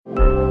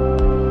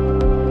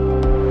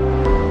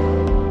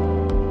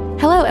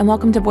and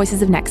welcome to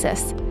Voices of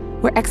Nexus,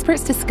 where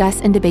experts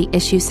discuss and debate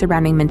issues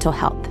surrounding mental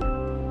health.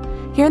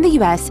 Here in the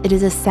U.S., it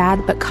is a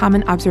sad but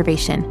common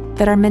observation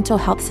that our mental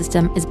health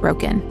system is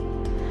broken.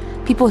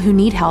 People who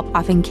need help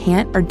often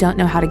can't or don't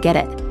know how to get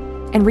it,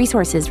 and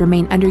resources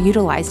remain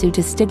underutilized due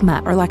to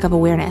stigma or lack of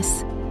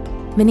awareness.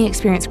 Many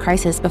experience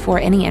crisis before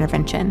any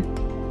intervention.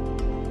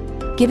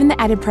 Given the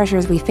added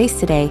pressures we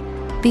face today,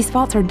 these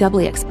faults are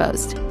doubly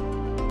exposed.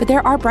 But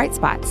there are bright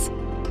spots.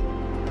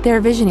 There are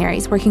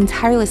visionaries working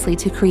tirelessly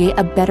to create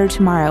a better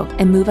tomorrow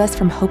and move us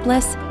from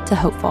hopeless to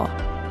hopeful.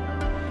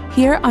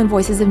 Here on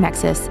Voices of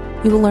Nexus,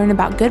 we will learn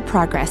about good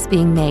progress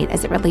being made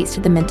as it relates to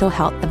the mental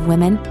health of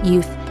women,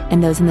 youth,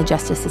 and those in the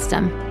justice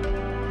system.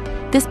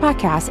 This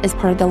podcast is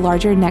part of the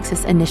larger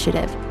Nexus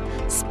initiative,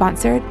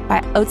 sponsored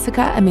by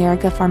Otsuka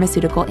America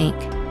Pharmaceutical, Inc.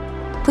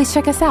 Please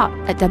check us out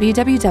at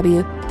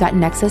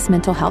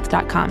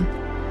www.nexusmentalhealth.com.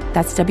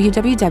 That's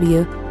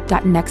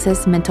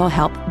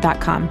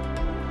www.nexusmentalhealth.com.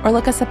 Or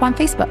look us up on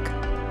Facebook.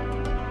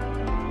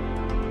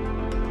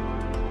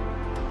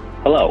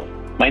 Hello,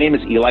 my name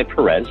is Eli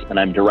Perez, and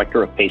I'm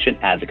Director of Patient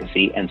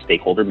Advocacy and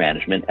Stakeholder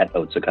Management at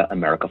Otsuka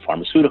America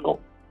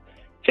Pharmaceutical.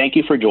 Thank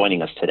you for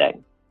joining us today.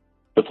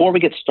 Before we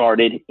get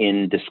started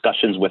in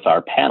discussions with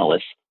our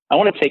panelists, I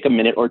want to take a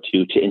minute or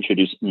two to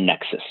introduce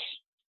Nexus.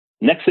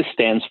 Nexus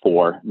stands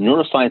for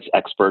Neuroscience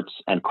Experts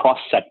and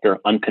Cross-Sector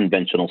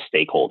Unconventional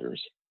Stakeholders.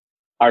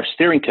 Our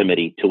steering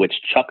committee, to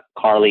which Chuck,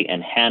 Carly,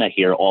 and Hannah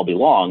here all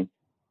belong,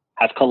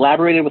 has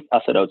collaborated with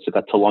us at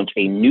Otsuka to launch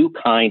a new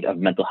kind of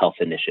mental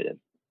health initiative,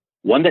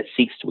 one that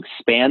seeks to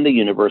expand the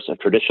universe of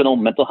traditional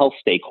mental health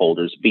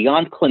stakeholders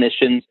beyond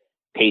clinicians,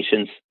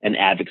 patients, and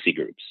advocacy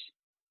groups.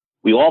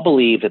 We all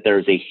believe that there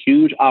is a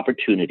huge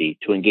opportunity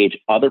to engage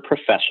other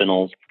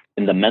professionals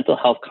in the mental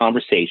health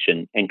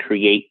conversation and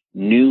create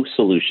new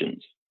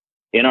solutions.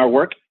 In our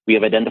work, we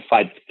have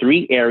identified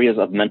 3 areas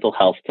of mental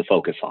health to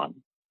focus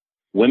on: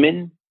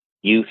 women,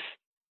 youth,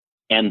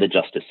 and the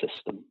justice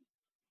system.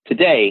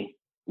 Today,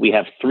 we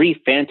have 3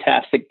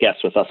 fantastic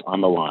guests with us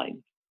on the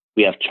line.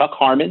 We have Chuck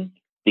Harmon,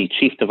 the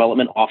Chief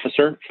Development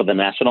Officer for the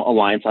National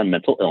Alliance on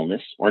Mental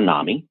Illness, or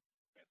NAMI,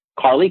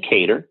 Carly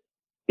Cater,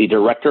 the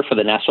Director for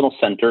the National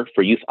Center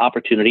for Youth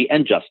Opportunity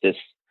and Justice,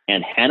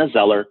 and Hannah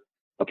Zeller,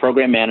 the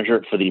Program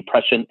Manager for the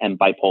Depression and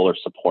Bipolar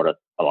Support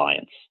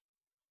Alliance.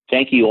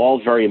 Thank you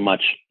all very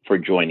much for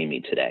joining me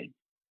today.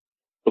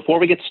 Before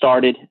we get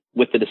started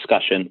with the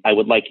discussion, I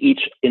would like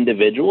each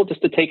individual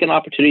just to take an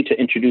opportunity to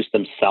introduce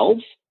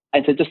themselves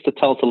and to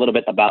tell us a little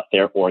bit about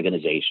their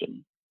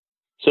organization.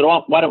 So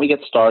why don't we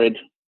get started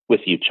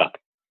with you, Chuck?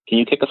 Can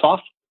you kick us off?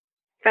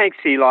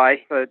 Thanks, Eli.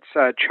 It's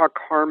Chuck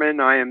Harmon.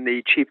 I am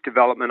the Chief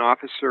Development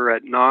Officer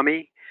at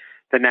NAMI,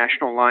 the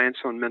National Alliance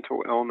on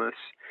Mental Illness.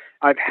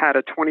 I've had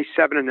a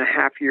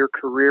 27-and-a-half-year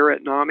career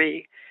at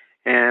NAMI,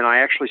 and I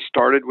actually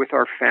started with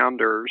our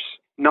founders.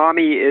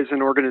 NAMI is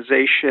an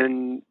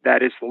organization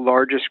that is the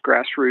largest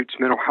grassroots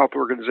mental health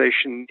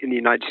organization in the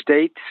United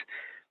States.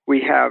 We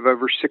have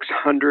over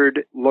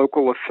 600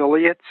 local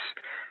affiliates,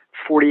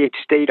 48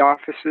 state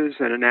offices,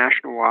 and a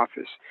national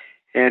office.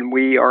 And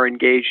we are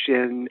engaged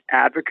in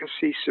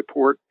advocacy,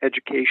 support,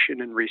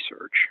 education, and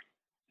research.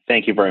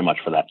 Thank you very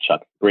much for that,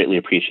 Chuck. Greatly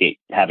appreciate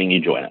having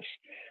you join us.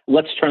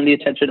 Let's turn the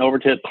attention over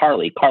to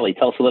Carly. Carly,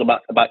 tell us a little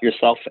about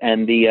yourself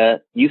and the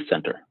Youth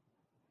Center.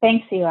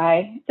 Thanks,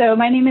 Eli. So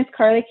my name is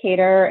Carly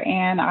Cater,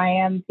 and I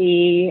am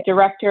the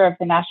Director of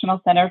the National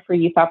Center for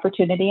Youth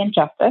Opportunity and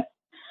Justice.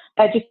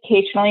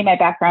 Educationally, my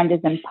background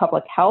is in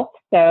public health,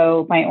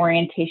 so my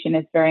orientation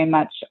is very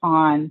much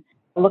on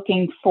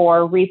looking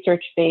for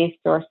research-based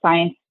or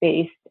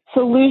science-based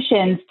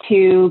solutions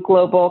to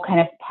global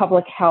kind of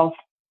public health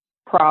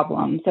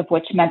problems, of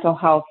which mental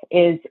health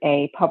is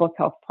a public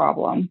health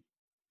problem.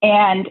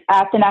 And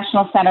at the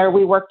National Center,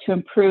 we work to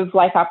improve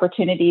life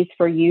opportunities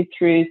for youth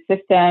through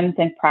systems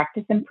and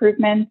practice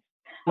improvements,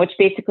 which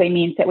basically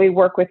means that we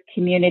work with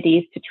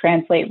communities to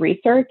translate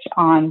research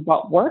on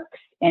what works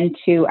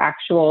into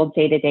actual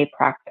day-to-day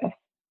practice.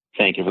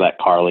 Thank you for that,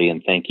 Carly,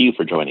 and thank you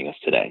for joining us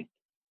today.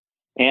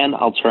 And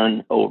I'll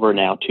turn over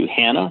now to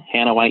Hannah.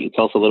 Hannah, why don't you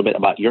tell us a little bit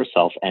about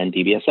yourself and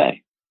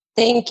DBSA?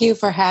 Thank you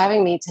for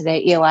having me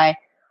today, Eli.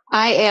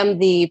 I am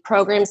the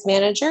Programs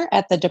Manager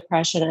at the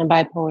Depression and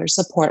Bipolar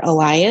Support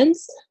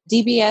Alliance.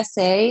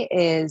 DBSA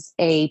is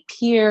a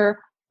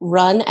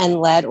peer-run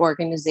and led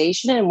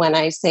organization. And when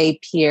I say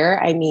peer,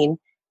 I mean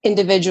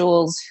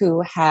individuals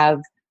who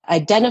have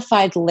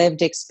identified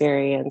lived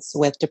experience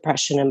with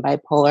depression and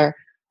bipolar.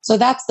 So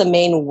that's the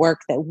main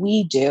work that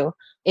we do.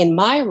 In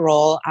my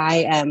role,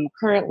 I am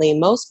currently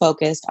most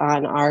focused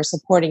on our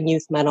Supporting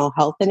Youth Mental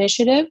Health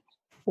Initiative,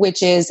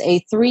 which is a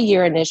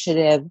 3-year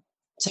initiative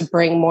to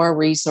bring more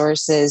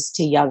resources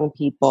to young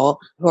people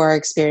who are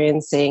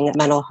experiencing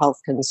mental health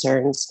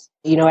concerns.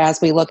 You know,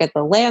 as we look at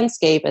the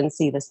landscape and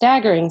see the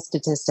staggering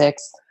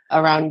statistics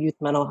around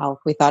youth mental health,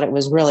 we thought it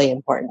was really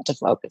important to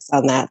focus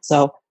on that.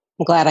 So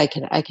I'm glad I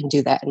can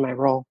do that in my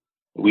role.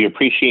 We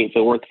appreciate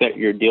the work that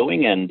you're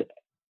doing and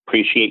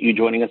appreciate you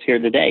joining us here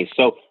today.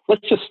 So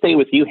let's just stay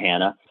with you,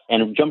 Hannah.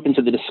 and jump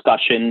into the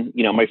discussion.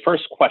 My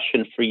first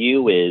question for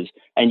you is,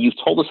 and you've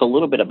told us a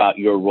little bit about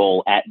your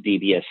role at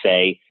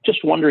DBSA,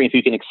 just wondering if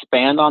you can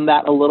expand on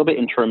that a little bit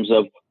in terms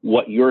of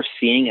what you're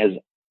seeing as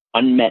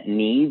unmet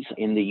needs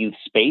in the youth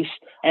space.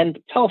 And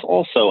tell us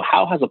also,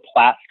 how has a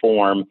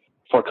platform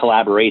for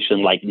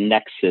collaboration like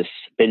Nexus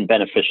been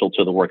beneficial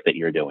to the work that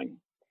you're doing?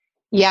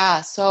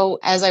 Yeah. So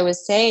as I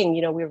was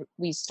saying,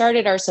 we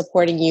started our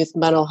Supporting Youth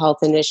Mental Health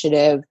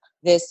initiative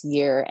this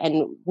year,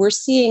 and we're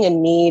seeing a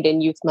need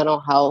in youth mental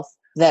health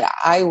that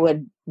I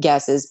would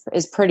guess is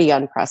pretty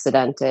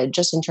unprecedented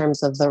just in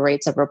terms of the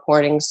rates of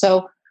reporting.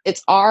 So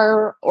it's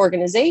our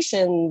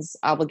organization's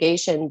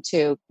obligation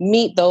to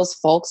meet those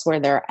folks where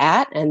they're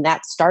at. And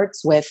that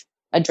starts with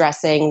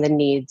addressing the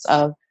needs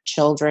of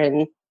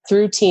children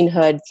through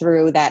teenhood,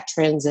 through that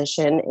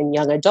transition in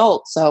young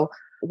adults. So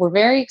we're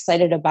very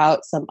excited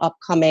about some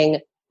upcoming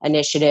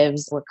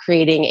initiatives. We're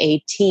creating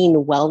a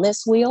teen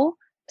wellness wheel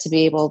to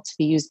be able to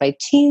be used by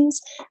teens.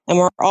 And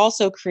we're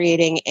also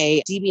creating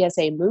a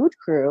DBSA mood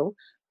crew,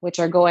 which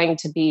are going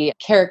to be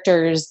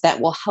characters that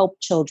will help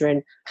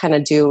children kind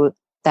of do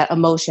that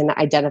emotion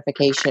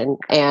identification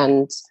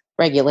and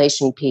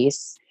regulation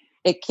piece.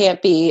 It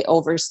can't be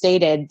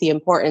overstated the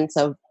importance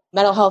of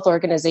mental health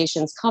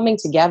organizations coming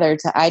together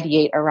to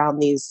ideate around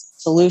these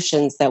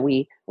solutions that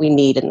we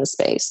need in the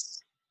space.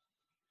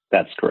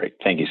 That's great.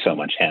 Thank you so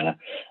much, Hannah.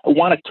 I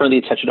want to turn the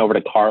attention over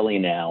to Carly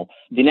now.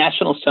 The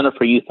National Center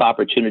for Youth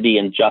Opportunity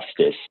and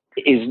Justice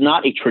is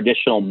not a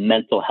traditional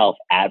mental health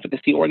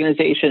advocacy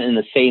organization in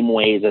the same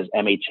ways as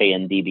MHA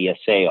and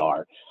DBSA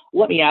are.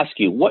 Let me ask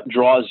you, what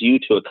draws you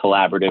to a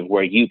collaborative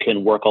where you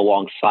can work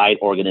alongside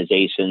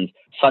organizations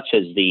such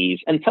as these?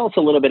 And tell us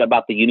a little bit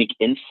about the unique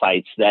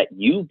insights that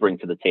you bring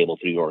to the table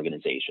through your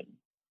organization.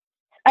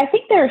 I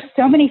think there are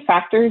so many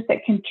factors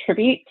that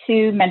contribute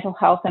to mental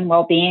health and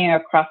well-being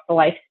across the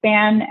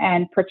lifespan,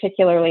 and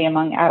particularly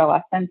among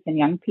adolescents and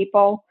young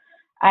people.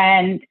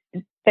 And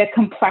the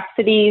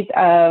complexities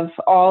of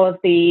all of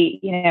the,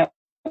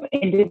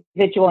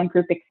 individual and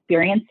group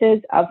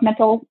experiences of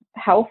mental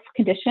health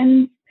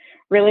conditions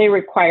really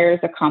requires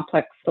a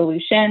complex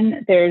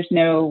solution. There's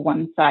no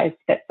one size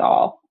fits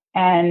all.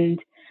 And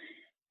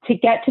to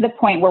get to the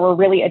point where we're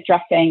really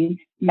addressing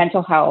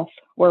mental health,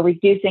 we're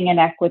reducing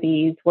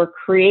inequities, we're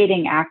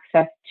creating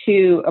access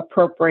to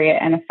appropriate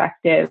and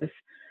effective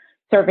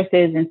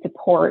services and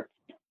support,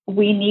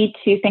 we need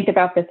to think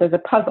about this as a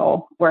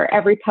puzzle where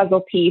every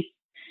puzzle piece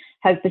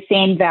has the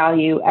same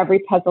value. Every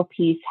puzzle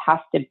piece has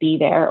to be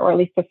there, or at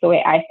least that's the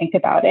way I think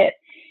about it.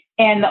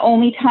 And the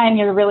only time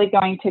you're really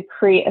going to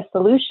create a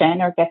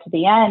solution or get to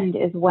the end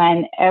is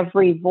when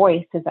every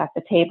voice is at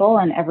the table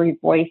and every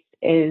voice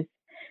is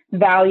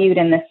valued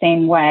in the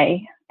same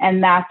way.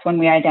 And that's when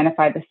we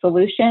identify the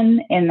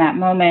solution in that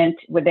moment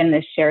within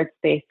this shared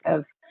space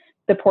of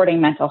supporting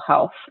mental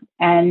health.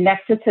 And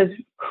Nexus has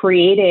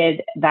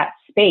created that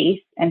space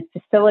and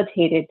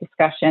facilitated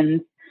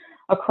discussions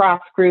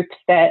across groups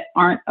that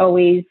aren't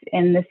always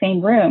in the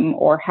same room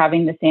or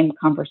having the same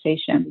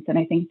conversations. And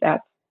I think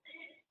that's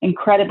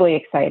incredibly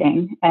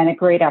exciting and a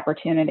great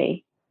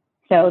opportunity.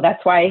 So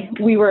that's why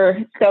we were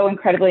so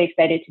incredibly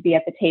excited to be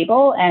at the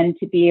table and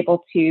to be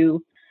able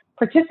to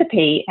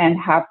participate and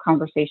have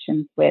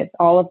conversations with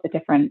all of the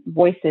different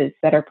voices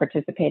that are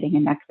participating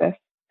in Nexus.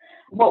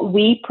 What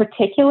we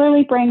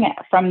particularly bring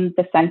from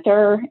the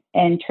center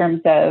in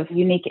terms of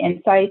unique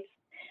insights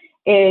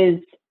is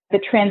the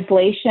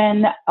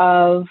translation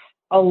of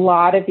a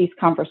lot of these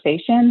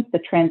conversations, the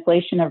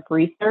translation of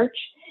research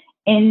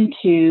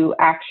into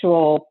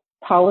actual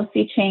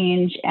policy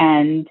change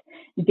and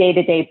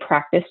day-to-day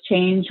practice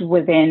change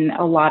within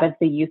a lot of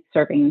the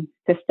youth-serving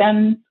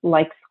systems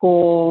like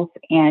schools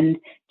and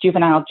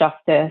juvenile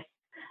justice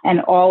and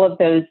all of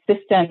those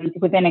systems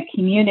within a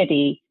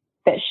community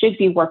that should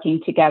be working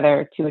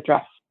together to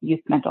address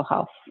youth mental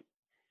health.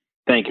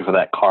 Thank you for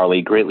that,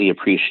 Carly. Greatly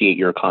appreciate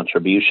your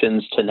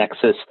contributions to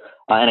Nexus.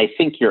 And I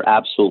think you're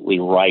absolutely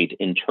right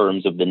in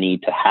terms of the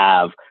need to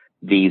have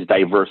these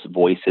diverse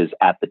voices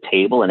at the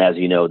table. And as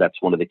you know, that's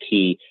one of the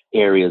key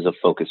areas of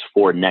focus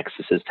for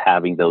Nexus, is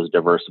having those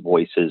diverse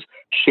voices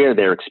share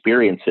their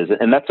experiences.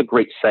 And that's a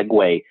great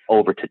segue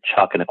over to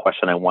Chuck and a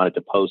question I wanted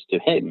to pose to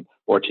him,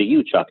 or to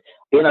you, Chuck.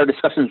 In our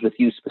discussions with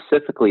you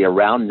specifically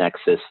around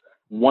Nexus,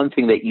 one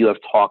thing that you have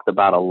talked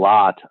about a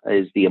lot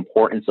is the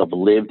importance of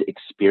lived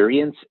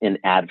experience in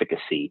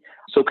advocacy.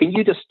 So can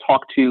you just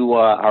talk to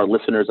our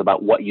listeners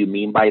about what you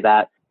mean by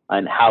that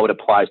and how it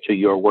applies to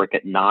your work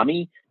at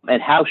NAMI, and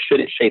how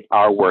should it shape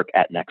our work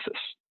at Nexus?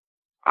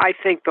 I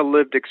think the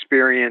lived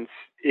experience,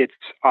 it's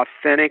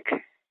authentic,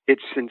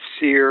 it's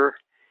sincere,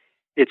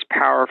 it's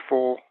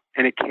powerful,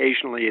 and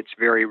occasionally it's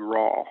very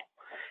raw.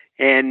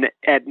 And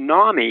at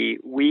NAMI,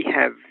 we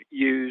have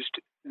used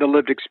the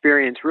lived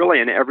experience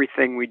really in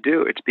everything we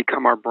do. It's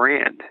become our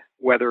brand,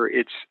 whether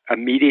it's a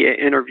media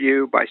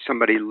interview by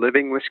somebody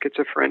living with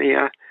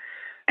schizophrenia,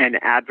 an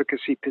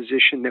advocacy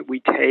position that we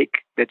take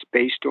that's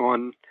based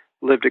on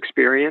lived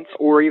experience,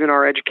 or even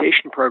our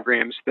education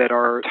programs that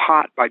are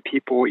taught by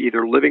people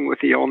either living with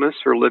the illness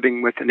or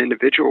living with an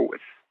individual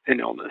with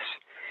an illness.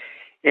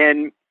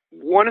 And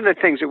one of the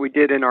things that we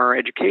did in our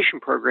education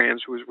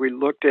programs was we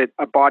looked at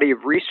a body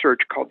of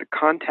research called the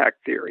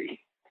contact theory.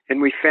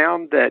 And we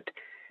found that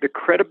the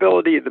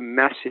credibility of the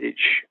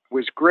message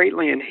was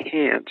greatly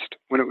enhanced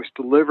when it was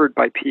delivered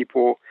by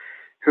people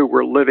who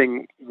were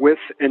living with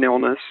an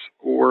illness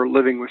or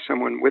living with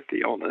someone with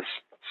the illness.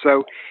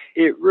 So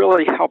it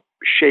really helped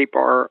shape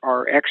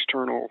our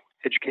external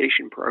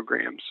education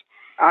programs.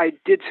 I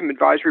did some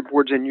advisory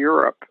boards in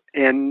Europe,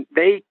 and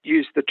they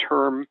used the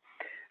term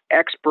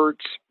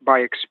experts by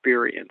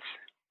experience.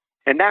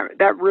 And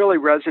that really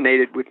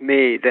resonated with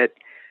me, that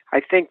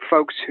I think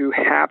folks who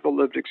have the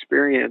lived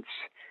experience,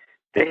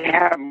 they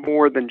have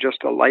more than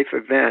just a life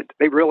event.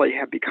 They really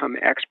have become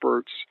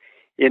experts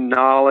in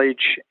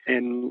knowledge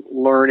and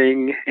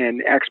learning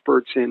and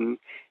experts in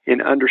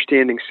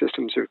understanding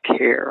systems of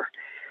care.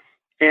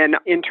 And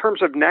in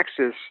terms of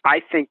Nexus, I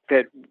think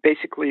that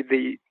basically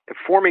the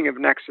forming of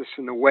Nexus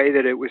and the way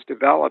that it was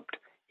developed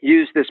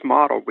used this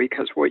model,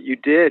 because what you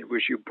did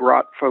was you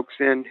brought folks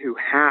in who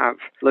have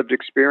lived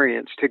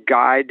experience to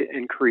guide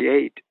and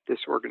create this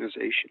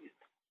organization.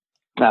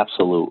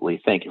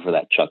 Absolutely. Thank you for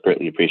that, Chuck.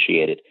 Greatly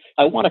appreciate it.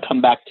 I want to come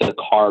back to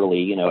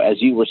Carly.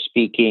 As you were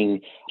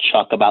speaking,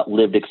 Chuck, about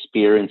lived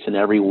experience and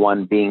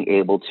everyone being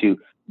able to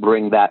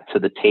bring that to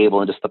the table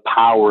and just the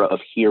power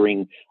of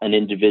hearing an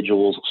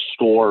individual's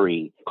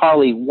story.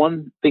 Carly,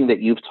 one thing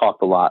that you've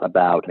talked a lot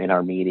about in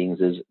our meetings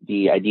is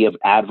the idea of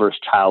adverse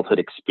childhood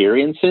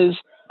experiences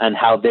and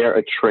how they're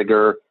a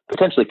trigger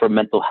potentially for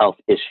mental health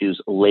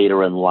issues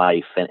later in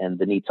life, and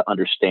the need to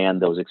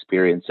understand those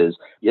experiences.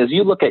 As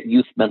you look at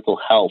youth mental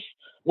health,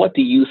 what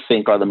do you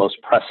think are the most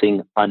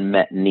pressing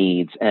unmet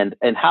needs, and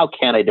how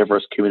can a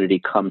diverse community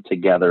come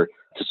together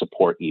to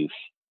support youth?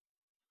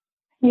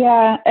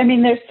 Yeah,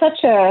 there's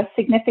such a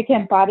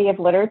significant body of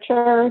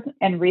literature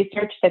and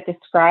research that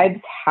describes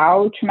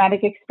how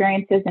traumatic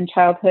experiences in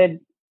childhood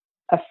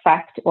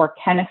affect or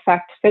can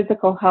affect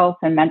physical health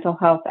and mental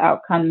health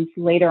outcomes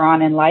later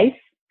on in life.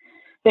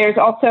 There's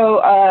also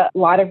a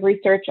lot of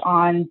research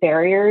on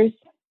barriers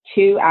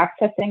to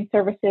accessing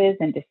services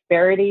and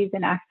disparities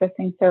in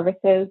accessing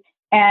services.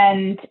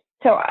 And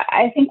so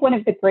I think one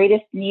of the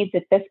greatest needs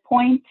at this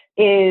point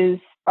is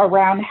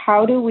around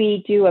how do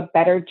we do a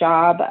better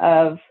job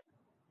of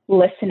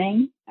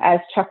listening. As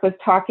Chuck was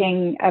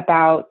talking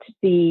about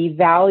the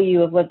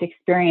value of lived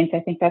experience, I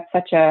think that's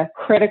such a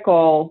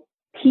critical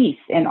piece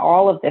in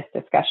all of this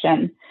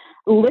discussion.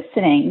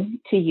 Listening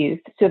to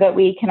youth so that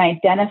we can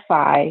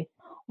identify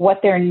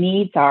what their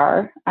needs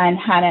are. And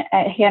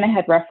Hannah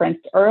had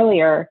referenced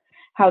earlier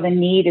how the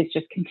need is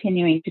just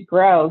continuing to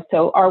grow.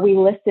 So are we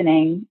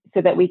listening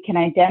so that we can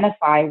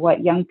identify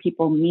what young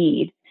people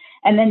need,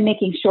 and then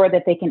making sure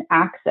that they can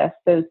access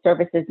those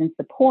services and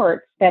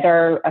supports that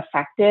are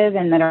effective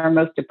and that are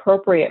most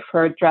appropriate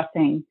for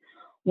addressing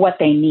what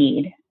they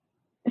need.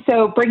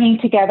 So bringing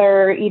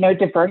together,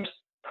 diverse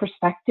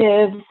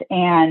perspectives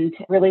and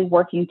really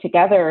working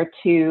together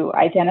to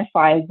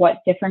identify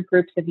what different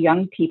groups of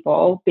young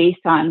people,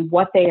 based on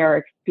what they are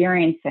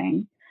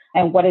experiencing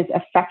and what is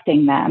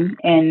affecting them,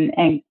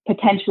 and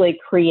potentially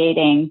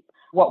creating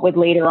what would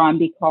later on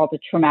be called a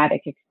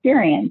traumatic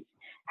experience.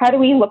 How do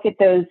we look at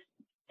those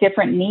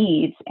different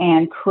needs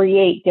and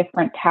create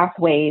different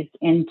pathways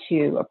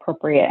into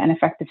appropriate and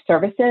effective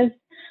services,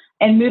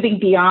 and moving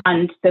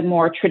beyond the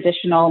more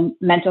traditional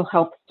mental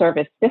health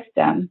service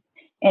system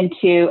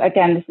into,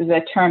 again, this is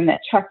a term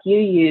that Chuck, you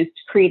used,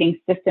 creating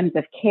systems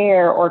of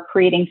care, or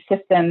creating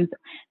systems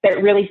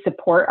that really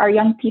support our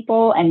young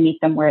people and meet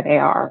them where they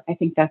are. I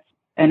think that's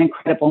an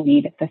incredible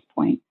need at this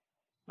point.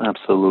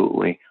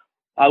 Absolutely.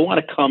 I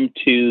want to come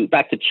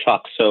back to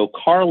Chuck. So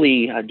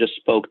Carly just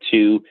spoke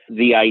to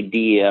the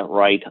idea,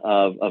 right,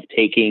 of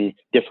taking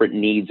different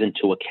needs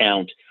into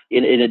account.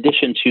 In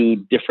addition to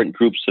different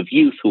groups of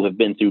youth who have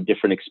been through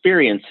different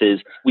experiences,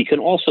 we can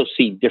also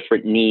see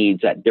different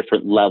needs at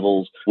different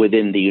levels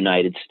within the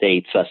United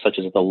States, such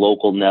as at the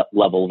local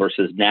level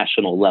versus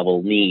national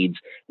level needs.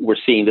 We're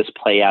seeing this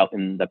play out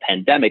in the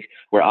pandemic,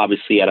 where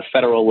obviously at a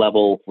federal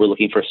level, we're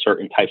looking for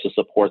certain types of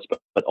supports,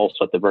 but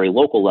also at the very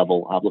local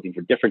level, looking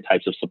for different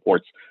types of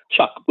supports.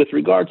 Chuck, with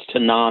regards to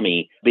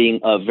NAMI being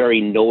a very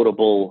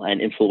notable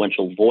and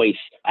influential voice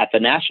at the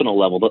national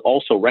level, but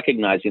also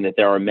recognizing that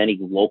there are many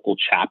local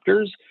chapters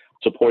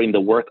supporting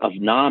the work of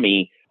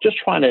NAMI, just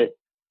trying to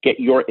get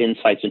your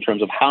insights in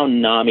terms of how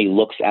NAMI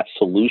looks at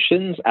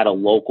solutions at a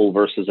local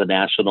versus a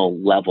national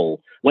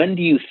level. When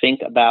do you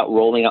think about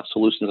rolling out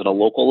solutions at a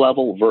local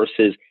level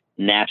versus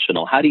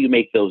national? How do you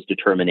make those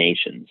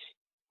determinations?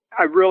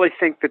 I really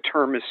think the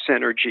term is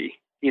synergy.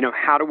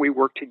 How do we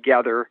work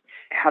together?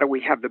 How do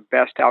we have the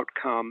best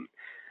outcome?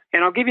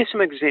 And I'll give you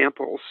some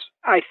examples.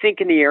 I think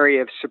in the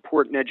area of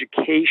support and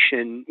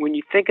education, when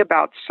you think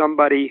about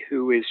somebody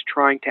who is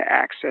trying to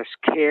access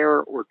care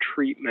or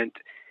treatment,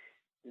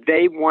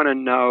 they want to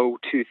know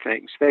two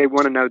things. They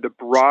want to know the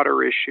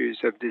broader issues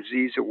of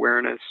disease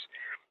awareness,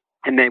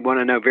 and they want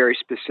to know very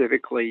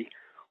specifically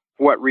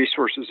what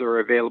resources are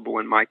available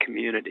in my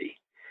community.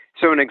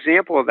 So an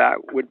example of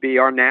that would be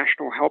our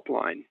national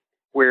helpline,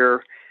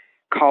 where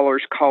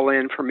callers call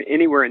in from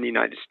anywhere in the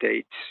United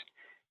States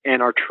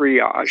and are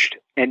triaged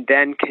and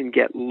then can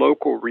get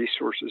local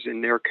resources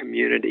in their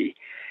community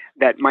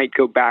that might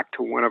go back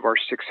to one of our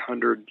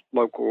 600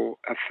 local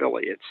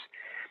affiliates.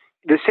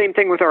 The same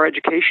thing with our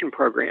education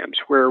programs,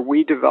 where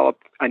we develop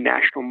a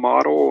national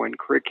model and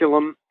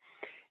curriculum,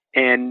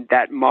 and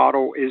that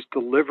model is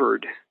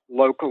delivered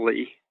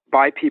locally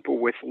by people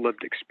with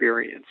lived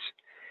experience.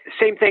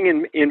 Same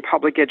thing in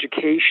public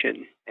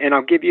education, and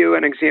I'll give you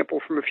an example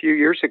from a few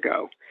years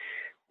ago.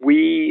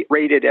 We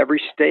rated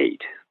every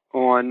state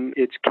on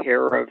its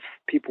care of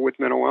people with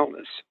mental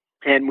illness,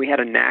 and we had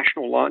a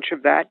national launch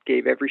of that,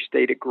 gave every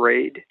state a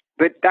grade,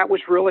 but that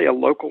was really a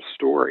local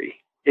story.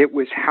 It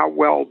was how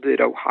well did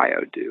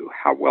Ohio do?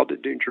 How well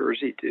did New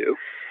Jersey do?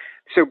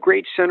 So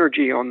great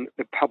synergy on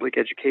the public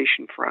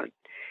education front.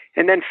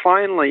 And then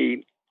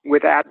finally,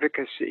 with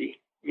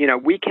advocacy,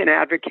 we can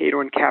advocate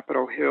on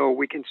Capitol Hill.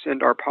 We can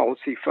send our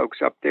policy folks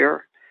up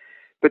there.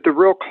 But the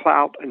real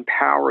clout and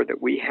power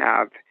that we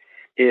have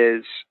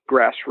is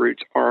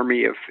grassroots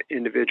army of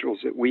individuals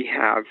that we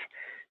have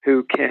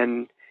who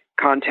can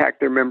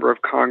contact their member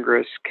of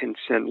Congress, can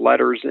send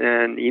letters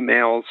in,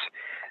 emails.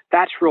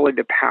 That's really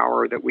the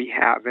power that we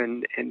have,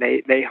 and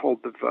they hold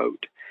the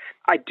vote.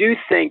 I do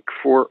think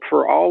for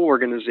all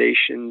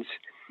organizations,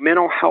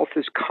 mental health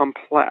is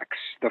complex,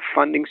 the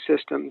funding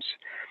systems,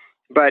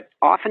 but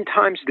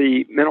oftentimes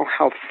the mental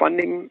health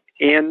funding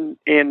and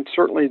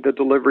certainly the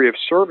delivery of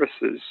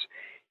services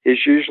is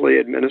usually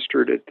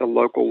administered at the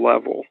local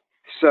level.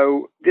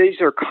 So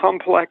these are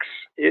complex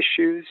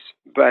issues,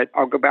 but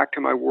I'll go back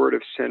to my word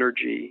of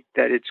synergy,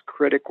 that it's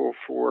critical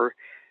for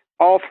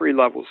all three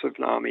levels of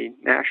NAMI,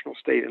 national,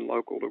 state, and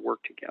local, to work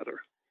together.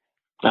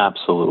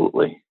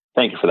 Absolutely.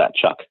 Thank you for that,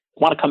 Chuck. I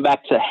want to come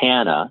back to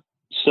Hannah.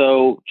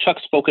 So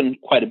Chuck's spoken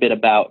quite a bit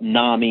about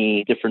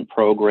NAMI, different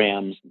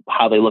programs,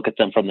 how they look at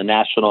them from the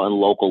national and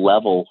local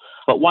level,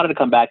 but wanted to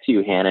come back to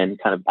you, Hannah,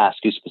 and kind of ask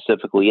you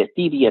specifically at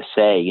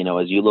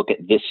DBSA, as you look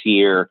at this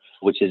year,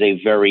 which is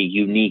a very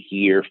unique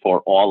year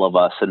for all of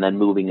us, and then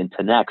moving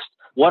into next,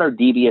 what are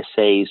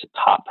DBSA's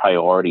top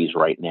priorities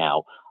right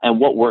now, and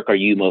what work are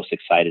you most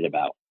excited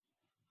about?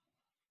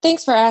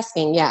 Thanks for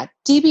asking. Yeah,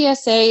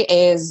 DBSA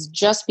is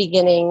just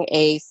beginning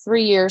a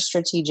 3-year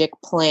strategic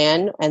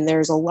plan, and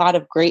there's a lot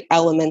of great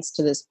elements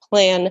to this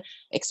plan: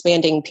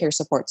 expanding peer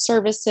support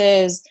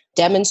services,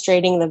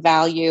 demonstrating the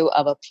value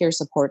of a peer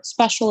support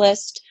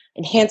specialist,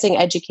 enhancing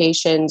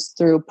educations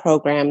through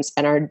programs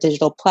and our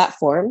digital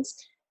platforms,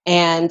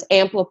 and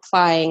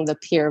amplifying the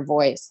peer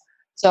voice.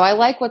 So I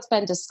like what's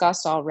been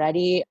discussed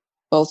already.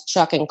 Both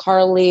Chuck and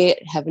Carly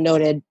have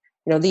noted,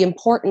 the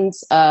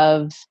importance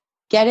of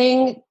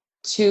getting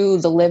to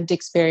the lived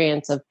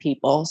experience of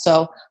people.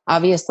 So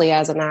obviously,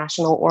 as a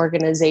national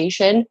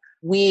organization,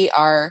 we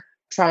are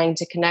trying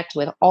to connect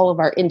with all of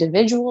our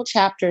individual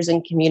chapters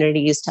and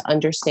communities to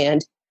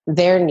understand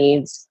their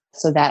needs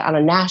so that on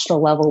a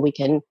national level, we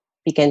can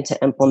begin to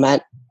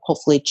implement,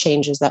 hopefully,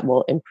 changes that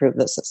will improve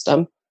the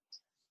system.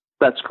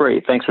 That's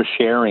great. Thanks for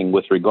sharing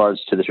with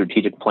regards to the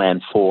strategic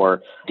plan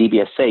for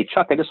DBSA.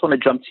 Chuck, I just want to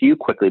jump to you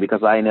quickly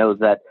because I know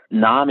that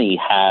NAMI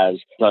has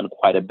done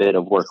quite a bit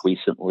of work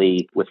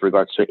recently with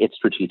regards to its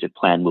strategic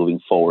plan moving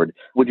forward.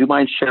 Would you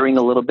mind sharing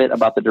a little bit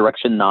about the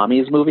direction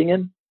NAMI is moving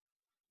in?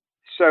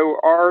 So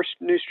our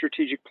new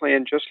strategic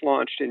plan just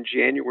launched in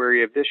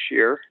January of this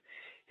year.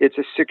 It's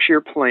a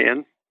 6-year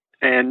plan.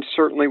 And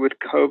certainly with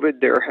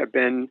COVID, there have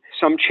been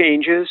some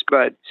changes,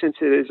 but since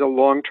it is a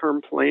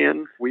long-term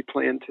plan, we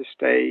plan to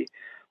stay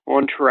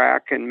on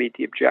track and meet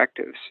the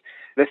objectives.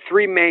 The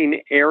 3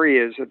 main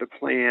areas of the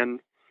plan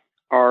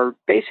are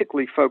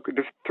basically focused,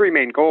 the 3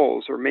 main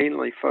goals are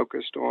mainly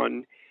focused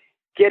on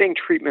getting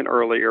treatment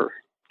earlier,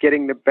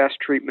 getting the best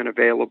treatment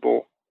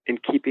available,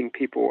 and keeping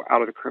people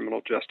out of the criminal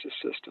justice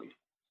system.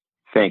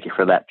 Thank you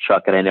for that,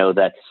 Chuck. And I know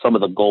that some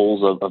of the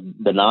goals of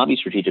the NAMI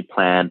strategic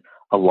plan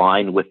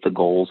align with the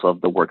goals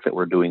of the work that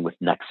we're doing with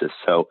Nexus.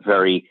 So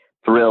very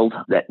thrilled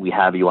that we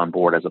have you on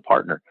board as a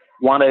partner.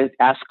 Want to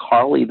ask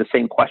Carly the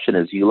same question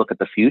as you look at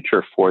the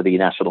future for the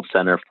National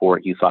Center for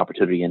Youth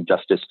Opportunity and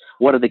Justice.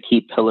 What are the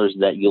key pillars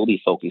that you'll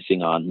be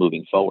focusing on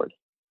moving forward?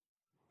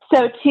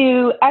 So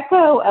to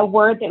echo a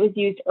word that was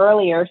used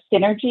earlier,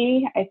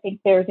 synergy, I think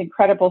there's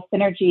incredible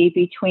synergy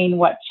between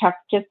what Chuck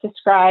just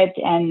described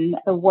and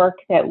the work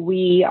that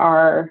we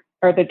are,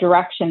 or the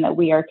direction that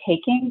we are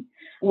taking,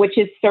 which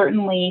is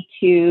certainly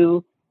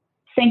to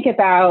think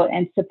about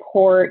and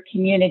support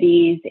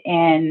communities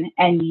and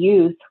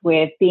youth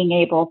with being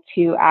able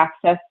to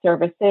access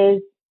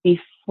services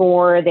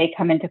before they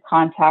come into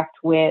contact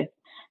with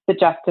the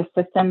justice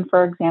system,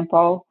 for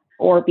example,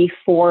 or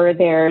before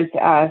there's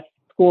a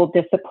school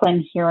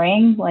discipline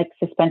hearing like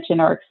suspension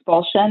or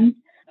expulsion,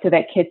 so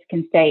that kids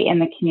can stay in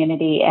the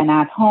community and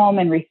at home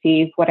and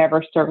receive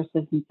whatever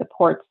services and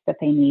supports that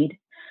they need.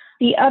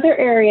 The other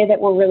area that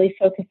we're really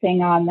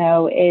focusing on,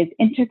 though, is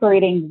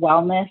integrating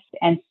wellness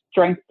and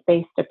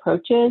strengths-based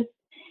approaches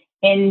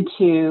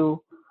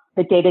into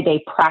the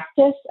day-to-day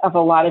practice of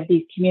a lot of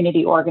these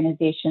community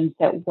organizations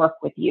that work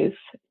with youth.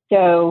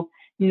 So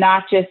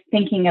not just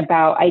thinking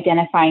about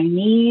identifying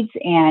needs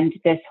and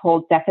this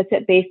whole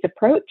deficit-based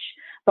approach,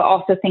 but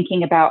also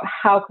thinking about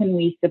how can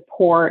we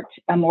support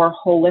a more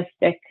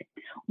holistic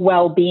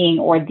well-being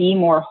or the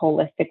more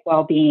holistic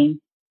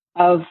well-being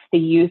of the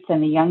youth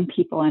and the young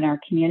people in our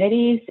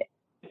communities.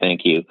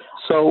 Thank you.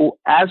 So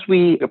as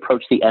we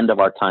approach the end of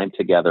our time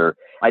together,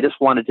 I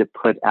just wanted to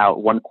put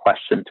out one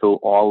question to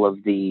all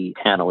of the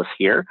panelists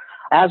here.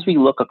 As we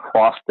look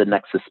across the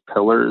Nexus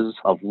pillars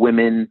of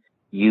women,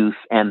 youth,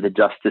 and the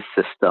justice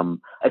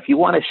system, if you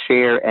want to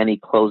share any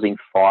closing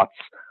thoughts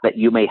that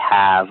you may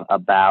have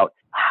about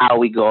how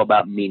we go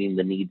about meeting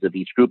the needs of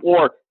each group,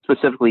 or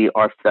specifically,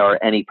 if there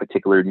are any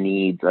particular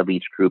needs of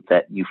each group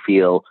that you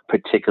feel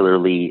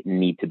particularly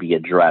need to be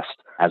addressed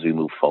as we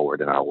move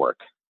forward in our work.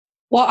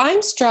 Well,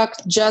 I'm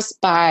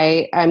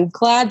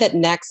glad that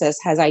Nexus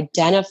has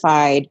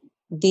identified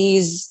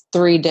these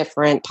three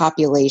different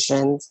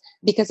populations,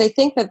 because I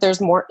think that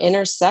there's more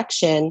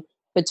intersection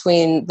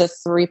between the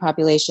three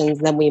populations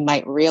than we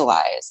might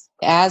realize.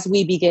 As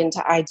we begin to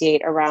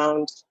ideate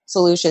around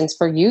solutions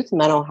for youth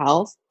mental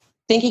health,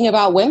 thinking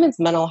about women's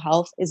mental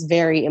health is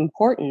very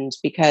important,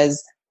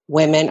 because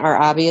women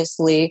are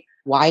obviously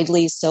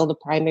widely still the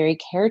primary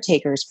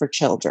caretakers for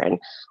children.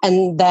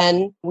 And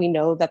then we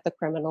know that the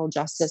criminal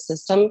justice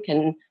system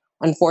can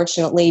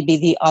unfortunately be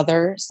the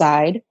other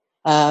side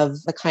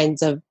of the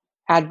kinds of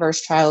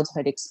adverse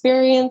childhood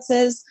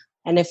experiences.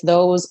 And if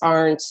those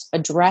aren't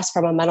addressed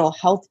from a mental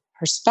health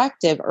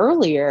perspective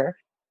earlier,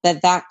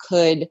 that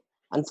could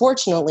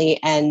unfortunately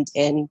end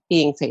in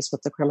being faced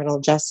with the criminal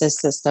justice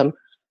system.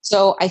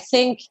 So I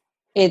think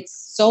it's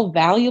so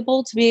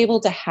valuable to be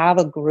able to have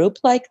a group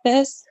like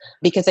this,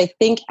 because I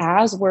think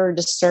as we're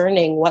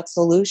discerning what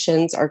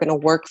solutions are going to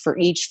work for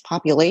each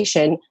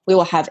population, we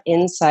will have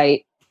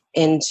insight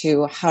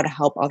into how to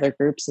help other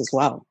groups as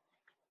well.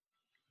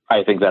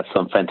 I think that's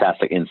some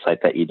fantastic insight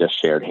that you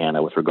just shared,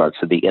 Hannah, with regards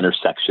to the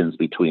intersections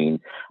between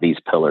these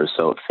pillars.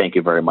 So thank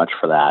you very much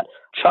for that.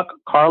 Chuck,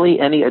 Carly,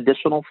 any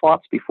additional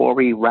thoughts before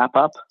we wrap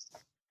up?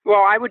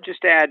 Well, I would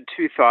just add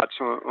two thoughts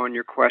on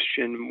your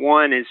question.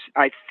 One is,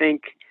 I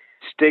think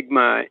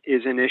stigma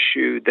is an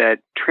issue that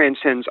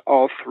transcends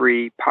all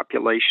three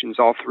populations,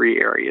 all three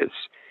areas.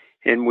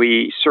 And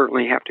we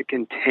certainly have to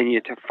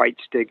continue to fight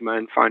stigma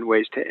and find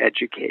ways to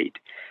educate.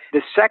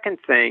 The second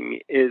thing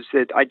is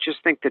that I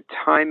just think the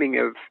timing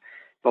of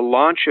the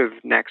launch of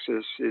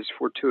Nexus is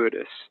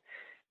fortuitous,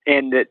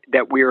 and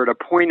that we are at a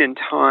point in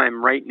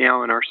time right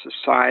now in our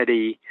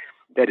society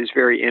that is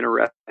very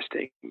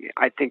interesting.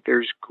 I think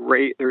there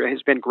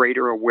has been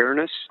greater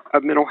awareness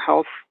of mental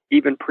health,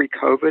 even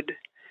pre-COVID.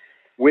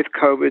 With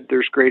COVID,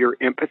 there's greater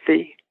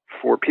empathy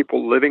for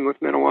people living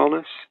with mental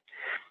illness.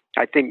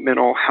 I think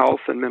mental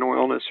health and mental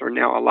illness are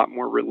now a lot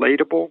more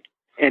relatable.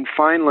 And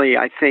finally,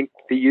 I think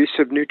the use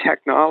of new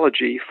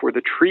technology for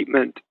the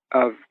treatment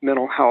of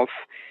mental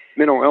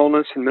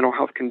illness and mental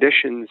health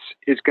conditions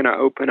is going to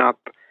open up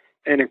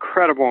an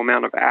incredible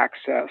amount of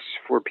access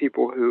for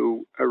people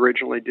who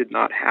originally did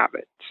not have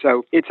it.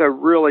 So it's a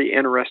really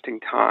interesting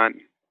time.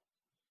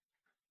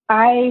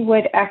 I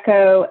would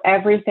echo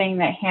everything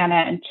that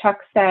Hannah and Chuck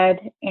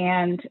said,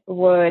 and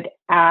would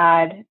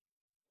add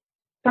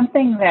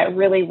something that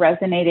really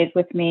resonated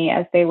with me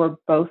as they were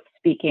both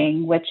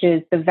speaking, which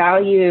is the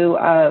value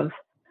of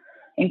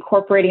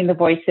incorporating the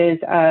voices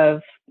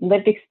of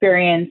lived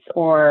experience,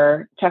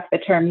 or, Chuck, the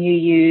term you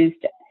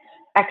used,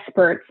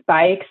 experts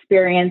by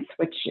experience,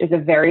 which is a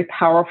very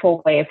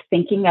powerful way of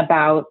thinking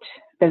about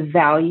the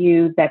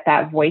value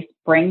that voice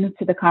brings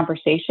to the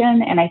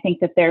conversation. And I think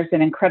that there's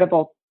an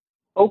incredible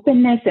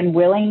openness and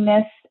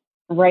willingness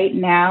right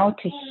now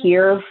to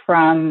hear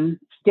from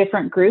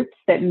different groups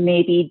that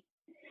maybe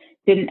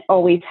didn't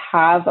always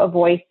have a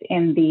voice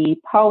in the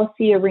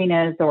policy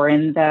arenas or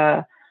in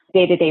the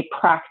day-to-day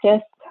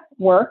practice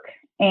work,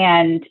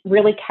 and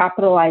really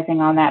capitalizing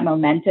on that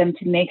momentum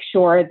to make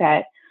sure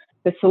that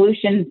the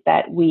solutions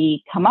that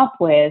we come up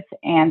with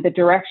and the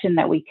direction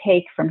that we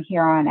take from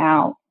here on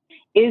out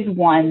is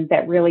one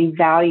that really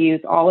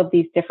values all of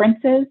these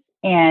differences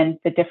and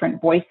the different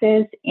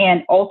voices,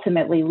 and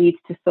ultimately leads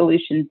to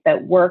solutions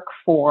that work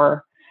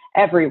for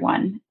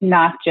everyone,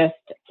 not just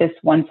this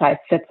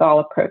one-size-fits-all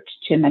approach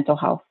to mental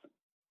health.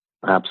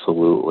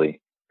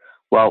 Absolutely.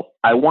 Well,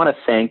 I want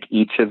to thank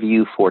each of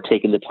you for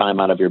taking the time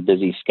out of your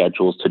busy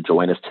schedules to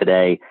join us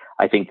today.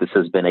 I think this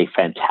has been a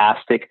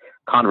fantastic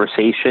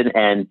conversation,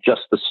 and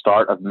just the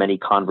start of many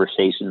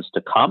conversations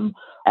to come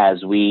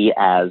as we,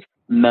 as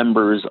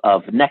members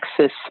of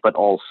Nexus, but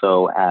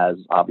also as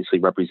obviously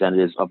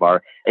representatives of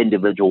our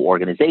individual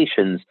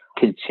organizations,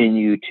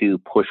 continue to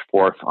push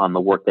forth on the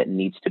work that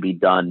needs to be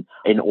done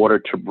in order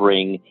to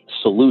bring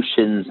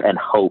solutions and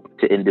hope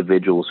to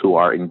individuals who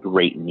are in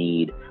great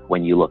need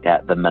when you look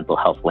at the mental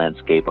health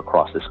landscape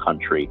across this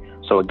country.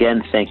 So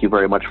again, thank you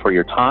very much for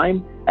your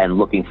time, and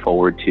looking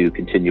forward to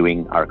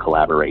continuing our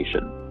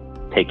collaboration.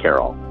 Take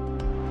care all.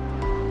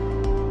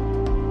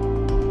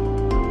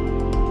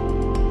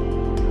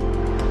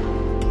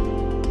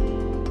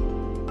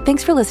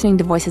 Thanks for listening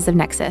to Voices of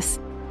Nexus.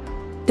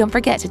 Don't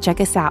forget to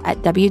check us out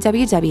at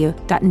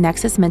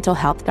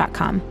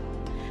www.nexusmentalhealth.com.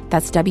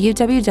 That's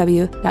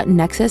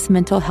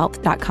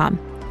www.nexusmentalhealth.com,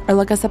 or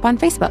look us up on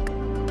Facebook.